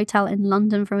 staying in a hotel in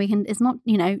London for a weekend is not,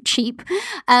 cheap.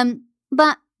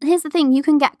 But here's the thing, you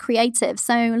can get creative.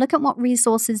 So look at what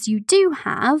resources you do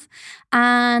have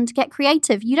and get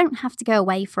creative. You don't have to go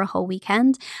away for a whole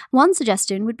weekend. One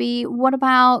suggestion would be, what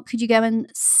about, could you go and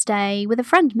stay with a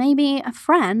friend? Maybe a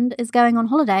friend is going on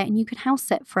holiday and you could house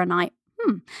sit for a night.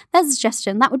 There's a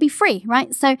suggestion. That would be free,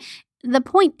 right? So the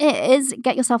point is,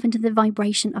 get yourself into the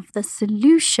vibration of the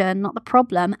solution, not the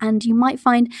problem, and you might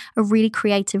find a really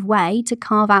creative way to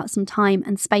carve out some time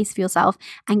and space for yourself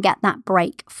and get that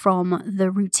break from the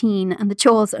routine and the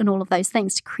chores and all of those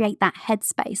things to create that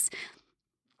headspace.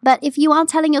 But if you are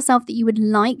telling yourself that you would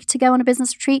like to go on a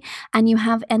business retreat and you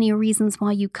have any reasons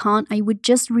why you can't, I would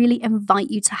just really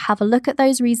invite you to have a look at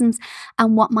those reasons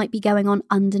and what might be going on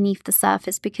underneath the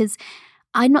surface, because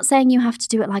I'm not saying you have to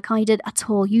do it like I did at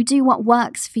all. You do what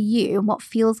works for you and what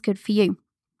feels good for you.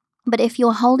 But if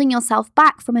you're holding yourself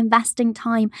back from investing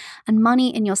time and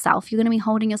money in yourself, you're going to be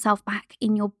holding yourself back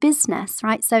in your business,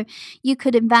 right? So you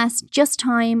could invest just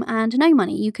time and no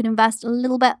money. You could invest a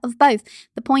little bit of both.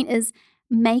 The point is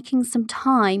making some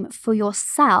time for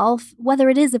yourself, whether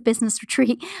it is a business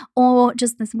retreat or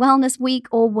just this wellness week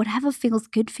or whatever feels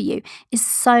good for you, is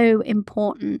so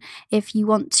important if you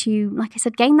want to, like I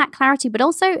said, gain that clarity. But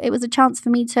also it was a chance for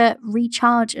me to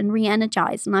recharge and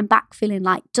re-energize, and I'm back feeling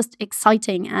like just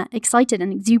excited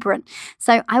and exuberant.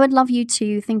 So I would love you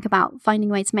to think about finding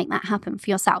a way to make that happen for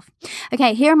yourself.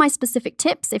 Okay, here are my specific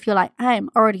tips. If you're like, I am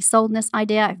already sold on this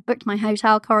idea, I've booked my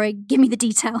hotel, Corey, give me the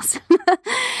details.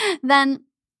 Then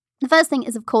the first thing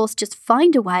is, of course, just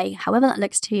find a way, however that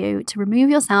looks to you, to remove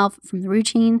yourself from the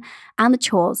routine and the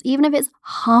chores, even if it's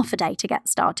half a day to get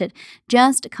started.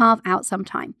 Just carve out some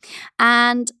time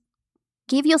and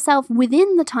give yourself,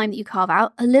 within the time that you carve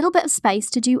out, a little bit of space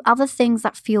to do other things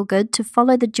that feel good, to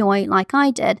follow the joy like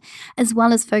I did, as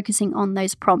well as focusing on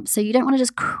those prompts. So you don't want to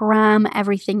just cram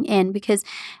everything in, because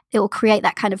it will create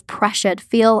that kind of pressured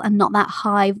feel and not that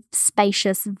high,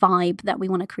 spacious vibe that we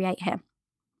want to create here.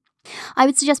 I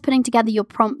would suggest putting together your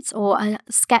prompts or a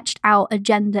sketched out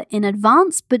agenda in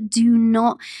advance, but do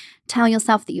not tell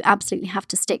yourself that you absolutely have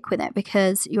to stick with it,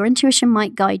 because your intuition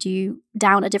might guide you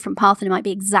down a different path and it might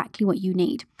be exactly what you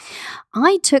need.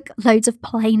 I took loads of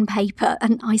plain paper,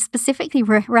 and I specifically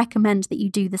recommend that you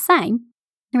do the same.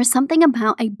 There is something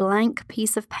about a blank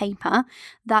piece of paper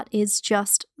that is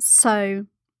just so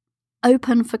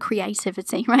open for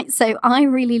creativity, right? So I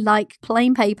really like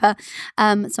plain paper.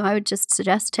 So I would just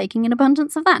suggest taking an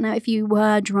abundance of that. Now, if you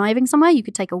were driving somewhere, you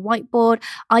could take a whiteboard.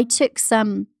 I took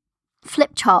some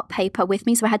flip chart paper with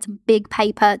me, so I had some big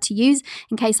paper to use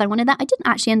in case I wanted that. I didn't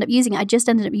actually end up using it. I just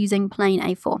ended up using plain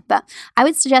A4, but I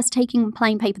would suggest taking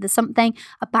plain paper. There's something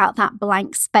about that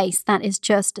blank space that is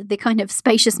just the kind of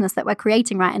spaciousness that we're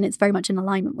creating, right? And it's very much in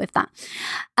alignment with that.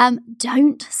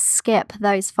 Don't skip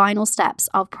those final steps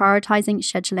of prioritizing,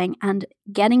 scheduling, and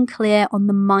getting clear on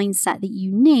the mindset that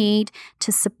you need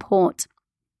to support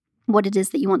what it is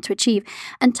that you want to achieve.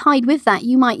 And tied with that,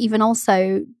 you might even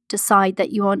also decide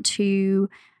that you want to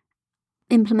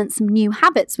implement some new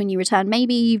habits when you return.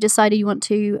 Maybe you've decided you want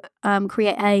to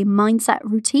create a mindset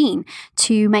routine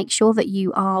to make sure that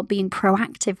you are being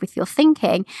proactive with your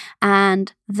thinking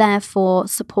and therefore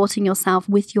supporting yourself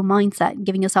with your mindset and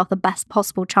giving yourself the best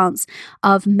possible chance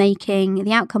of making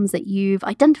the outcomes that you've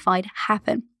identified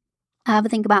happen. Have a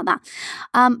think about that.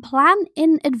 Plan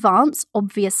in advance,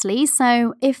 obviously.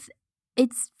 So if it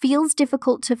feels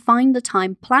difficult to find the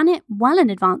time, plan it well in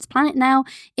advance. Plan it now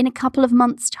in a couple of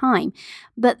months' time.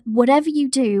 But whatever you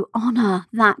do, honor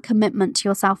that commitment to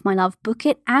yourself, my love. Book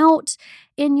it out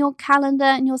in your calendar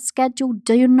and your schedule.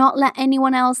 Do not let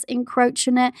anyone else encroach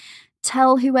on it.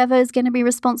 Tell whoever is going to be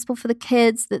responsible for the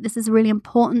kids that this is really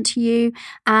important to you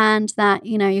and that,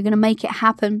 you're going to make it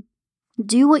happen.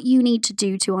 Do what you need to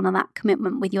do to honor that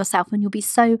commitment with yourself, and you'll be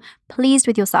so pleased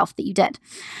with yourself that you did.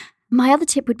 My other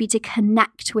tip would be to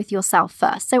connect with yourself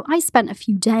first. So I spent a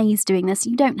few days doing this.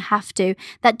 You don't have to.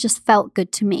 That just felt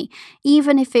good to me.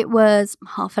 Even if it was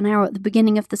half an hour at the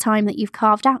beginning of the time that you've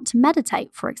carved out to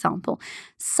meditate, for example.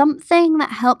 Something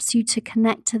that helps you to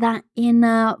connect to that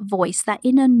inner voice, that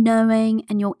inner knowing,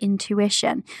 and your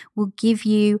intuition will give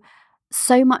you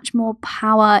so much more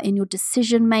power in your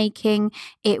decision making.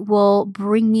 It will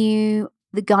bring you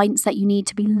the guidance that you need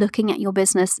to be looking at your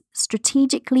business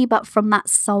strategically, but from that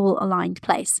soul aligned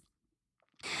place.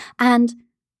 And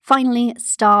finally,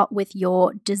 start with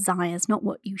your desires, not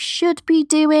what you should be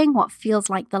doing, what feels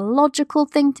like the logical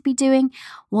thing to be doing.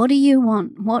 What do you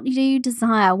want? What do you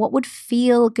desire? What would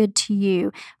feel good to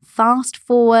you? Fast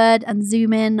forward and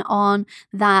zoom in on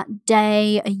that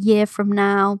day, a year from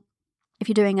now. If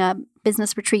you're doing a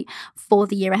business retreat for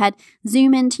the year ahead,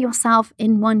 zoom into yourself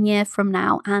in 1 year from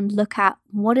now and look at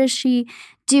what is she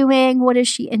doing? What is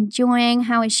she enjoying?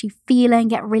 How is she feeling?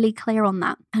 Get really clear on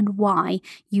that and why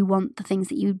you want the things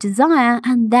that you desire.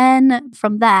 And then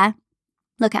from there,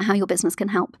 look at how your business can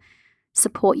help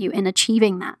support you in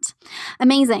achieving that.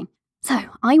 Amazing. So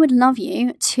I would love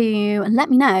you to let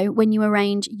me know when you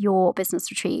arrange your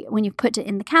business retreat, when you've put it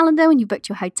in the calendar, when you've booked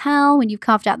your hotel, when you've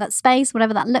carved out that space,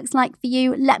 whatever that looks like for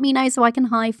you. Let me know so I can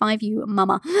high five you,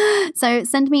 mama. So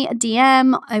send me a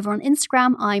DM over on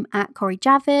Instagram. I'm at Corey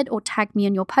Javid, or tag me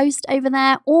in your post over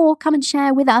there, or come and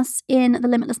share with us in the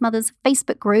Limitless Mothers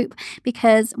Facebook group,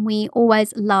 because we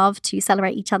always love to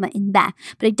celebrate each other in there.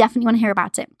 But I definitely want to hear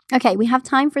about it. Okay, we have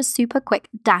time for a super quick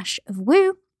dash of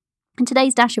woo. And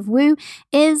today's dash of woo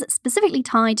is specifically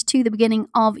tied to the beginning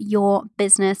of your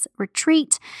business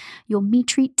retreat, your me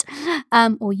treat,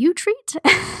 or you treat.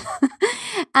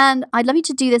 And I'd love you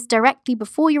to do this directly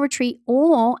before your retreat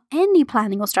or any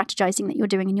planning or strategizing that you're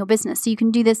doing in your business. So you can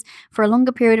do this for a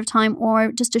longer period of time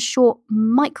or just a short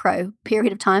micro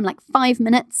period of time, like 5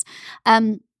 minutes,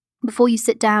 before you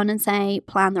sit down and say,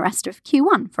 plan the rest of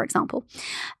Q1, for example.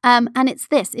 And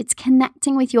it's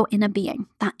connecting with your inner being,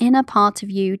 that inner part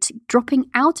of you, dropping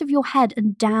out of your head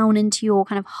and down into your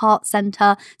kind of heart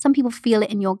center. Some people feel it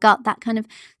in your gut, that kind of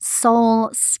soul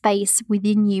space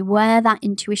within you where that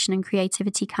intuition and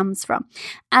creativity comes from.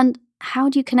 And how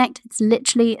do you connect? It's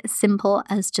literally as simple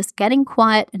as just getting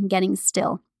quiet and getting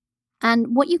still.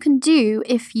 And what you can do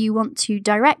if you want to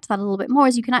direct that a little bit more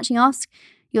is you can actually ask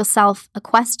yourself a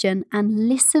question and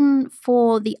listen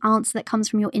for the answer that comes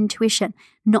from your intuition,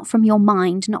 not from your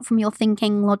mind, not from your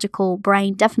thinking, logical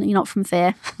brain, definitely not from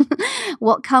fear.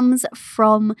 What comes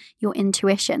from your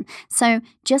intuition. So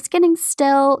just getting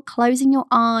still, closing your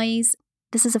eyes.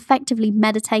 This is effectively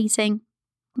meditating,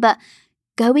 but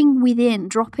going within,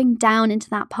 dropping down into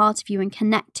that part of you and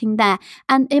connecting there.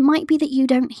 And it might be that you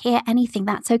don't hear anything.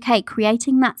 That's okay.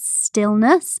 Creating that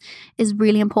stillness is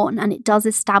really important, and it does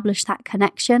establish that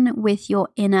connection with your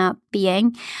inner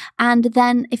being. And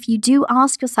then if you do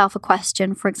ask yourself a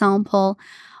question, for example,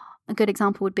 a good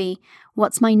example would be,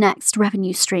 what's my next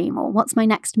revenue stream, or what's my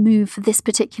next move for this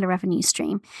particular revenue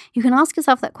stream? You can ask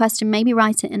yourself that question, maybe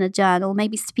write it in a journal,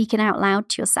 maybe speak it out loud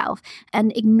to yourself,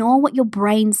 and ignore what your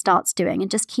brain starts doing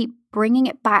and just keep bringing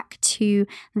it back to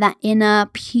that inner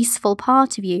peaceful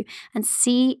part of you and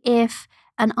see if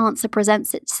an answer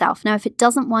presents itself. Now, if it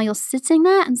doesn't while you're sitting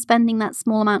there and spending that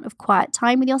small amount of quiet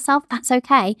time with yourself, that's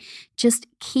okay. Just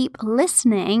keep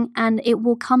listening and it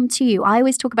will come to you. I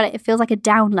always talk about it. It feels like a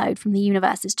download from the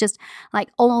universe. It's just like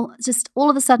all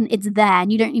of a sudden it's there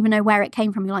and you don't even know where it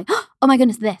came from. You're like, oh my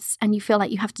goodness, this. And you feel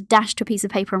like you have to dash to a piece of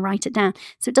paper and write it down.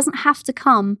 So it doesn't have to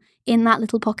come in that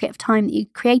little pocket of time that you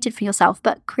created for yourself.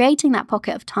 But creating that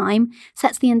pocket of time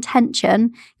sets the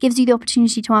intention, gives you the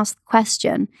opportunity to ask the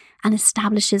question, and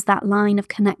establishes that line of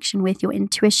connection with your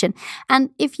intuition.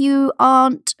 And if you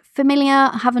aren't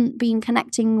familiar, haven't been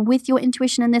connecting with your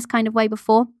intuition in this kind of way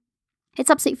before,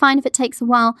 it's absolutely fine if it takes a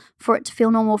while for it to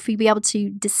feel normal, for you to be able to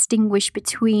distinguish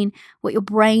between what your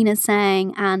brain is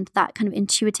saying and that kind of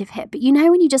intuitive hit. But you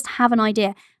know, when you just have an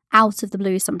idea out of the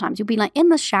blue, sometimes you'll be like in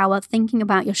the shower thinking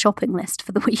about your shopping list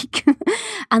for the week.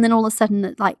 And then all of a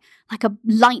sudden, like a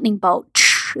lightning bolt,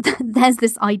 there's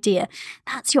this idea.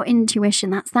 That's your intuition.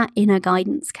 That's that inner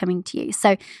guidance coming to you.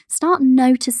 So start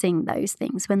noticing those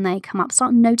things when they come up.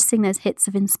 Start noticing those hits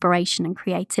of inspiration and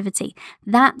creativity.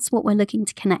 That's what we're looking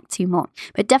to connect to more.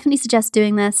 But definitely suggest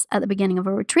doing this at the beginning of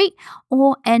a retreat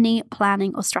or any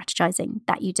planning or strategizing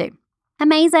that you do.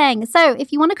 Amazing. So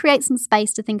if you want to create some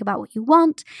space to think about what you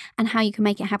want and how you can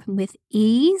make it happen with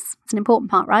ease, it's an important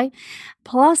part, right?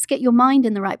 Plus get your mind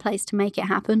in the right place to make it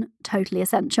happen, totally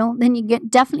essential. Then you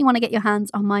definitely want to get your hands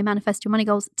on my Manifest Your Money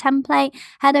Goals template.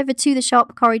 Head over to the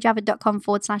shop,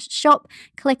 CoreyJavid.com/shop.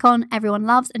 Click on Everyone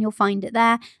Loves and you'll find it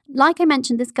there. Like I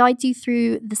mentioned, this guides you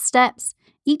through the steps,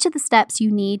 each of the steps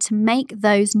you need to make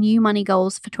those new money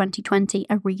goals for 2020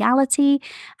 a reality.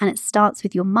 And it starts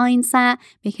with your mindset,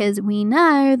 because we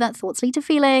know that thoughts lead to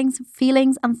feelings.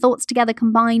 Feelings and thoughts together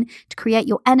combine to create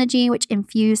your energy, which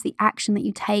infuse the action that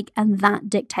you take, and that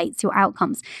dictates your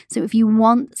outcomes. So if you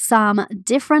want some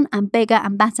different and bigger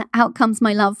and better outcomes,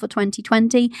 my love, for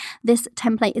 2020, this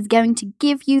template is going to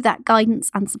give you that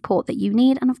guidance and support that you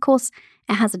need. And of course,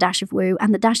 it has a dash of woo,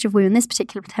 and the dash of woo in this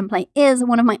particular template is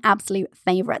one of my absolute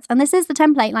favorites. And this is the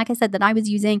template, like I said, that I was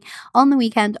using on the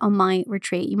weekend on my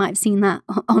retreat. You might have seen that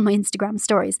on my Instagram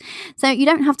stories. So you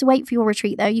don't have to wait for your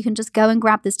retreat though. You can just go and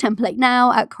grab this template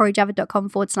now at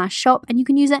CoreyJavid.com/shop, and you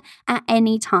can use it at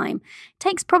any time. It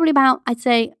takes probably about, I'd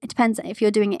say, it depends if you're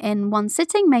doing it in one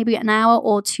sitting, maybe an hour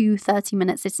or 2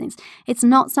 30-minute sittings. It's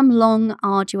not some long,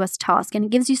 arduous task, and it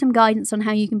gives you some guidance on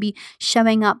how you can be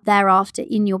showing up thereafter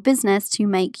in your business to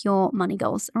make your money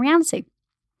goals a reality.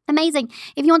 Amazing.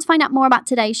 If you want to find out more about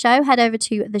today's show, head over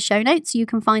to the show notes. You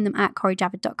can find them at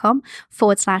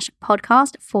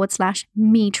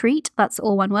CoreyJavid.com/podcast/me treat. That's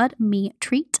all one word, me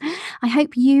treat. I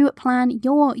hope you plan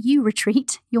your you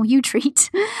treat,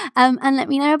 and let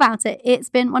me know about it. It's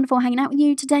been wonderful hanging out with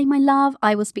you today, my love.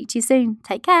 I will speak to you soon.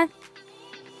 Take care.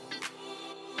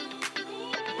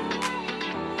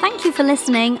 Thank you for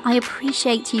listening. I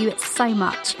appreciate you so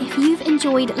much. If you've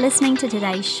enjoyed listening to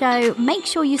today's show, make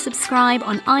sure you subscribe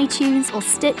on iTunes or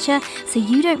Stitcher so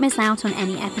you don't miss out on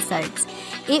any episodes.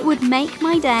 It would make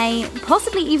my day,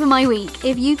 possibly even my week,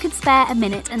 if you could spare a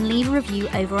minute and leave a review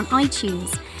over on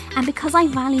iTunes. And because I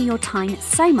value your time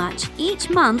so much, each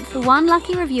month one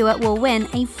lucky reviewer will win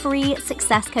a free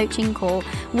success coaching call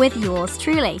with yours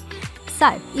truly.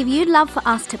 So, if you'd love for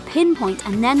us to pinpoint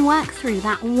and then work through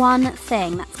that one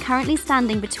thing that's currently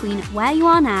standing between where you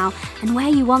are now and where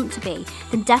you want to be,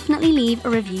 then definitely leave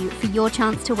a review for your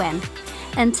chance to win.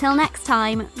 Until next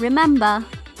time, remember,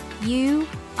 you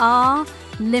are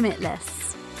limitless.